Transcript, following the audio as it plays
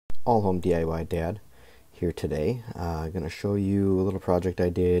All Home DIY Dad here today. I'm going to show you a little project I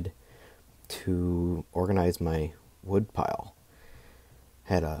did to organize my wood pile.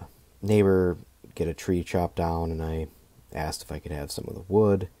 Had a neighbor get a tree chopped down, and I asked if I could have some of the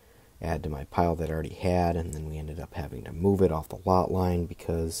wood add to my pile that I already had, and then we ended up having to move it off the lot line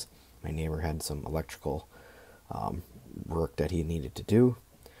because my neighbor had some electrical work that he needed to do.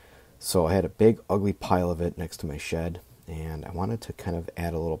 So I had a big ugly pile of it next to my shed, and I wanted to kind of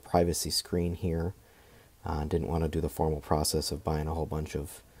add a little privacy screen here. Didn't want to do the formal process of buying a whole bunch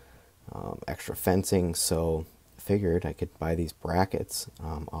of extra fencing, so I figured I could buy these brackets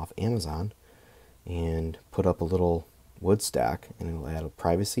off Amazon and put up a little wood stack, and it'll add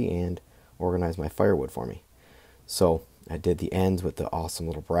privacy and organize my firewood for me. So I did the ends with the awesome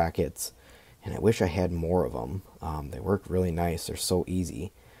little brackets, and I wish I had more of them. They work really nice. They're so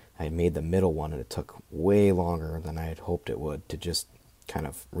easy. I made the middle one, and it took way longer than I had hoped it would to just kind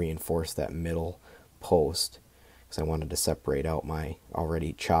of reinforce that middle post, because I wanted to separate out my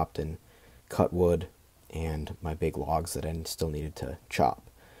already chopped and cut wood and my big logs that I still needed to chop.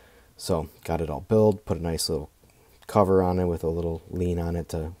 So got it all built, put a nice little cover on it with a little lean on it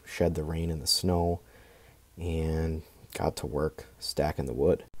to shed the rain and the snow, and got to work stacking the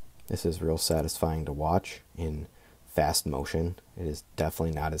wood. This is real satisfying to watch in fast motion. It is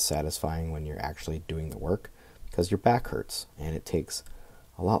definitely not as satisfying when you're actually doing the work, because your back hurts, and it takes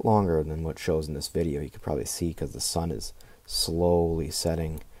a lot longer than what shows in this video. You can probably see because the sun is slowly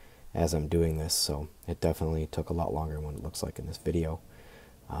setting as I'm doing this, so it definitely took a lot longer than what it looks like in this video.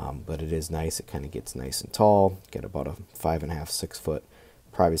 But it is nice. It kind of gets nice and tall. Get about a 5.5, 6 foot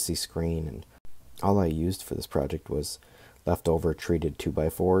privacy screen, and all I used for this project was leftover treated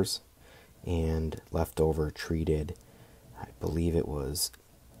 2x4s and leftover treated, I believe it was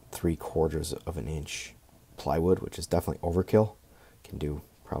 3/4 of an inch plywood, which is definitely overkill. Can do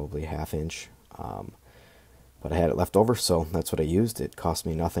probably 1/2 inch, but I had it left over, so that's what I used. It cost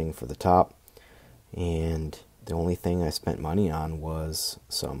me nothing for the top, and the only thing I spent money on was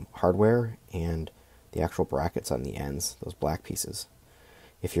some hardware and the actual brackets on the ends, those black pieces.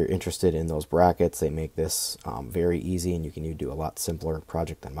 If you're interested in those brackets, they make this very easy, and you can do a lot simpler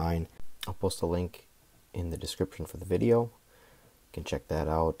project than mine. I'll post a link in the description for the video. You can check that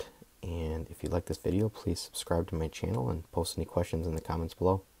out. And if you like this video, please subscribe to my channel and post any questions in the comments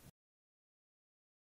below.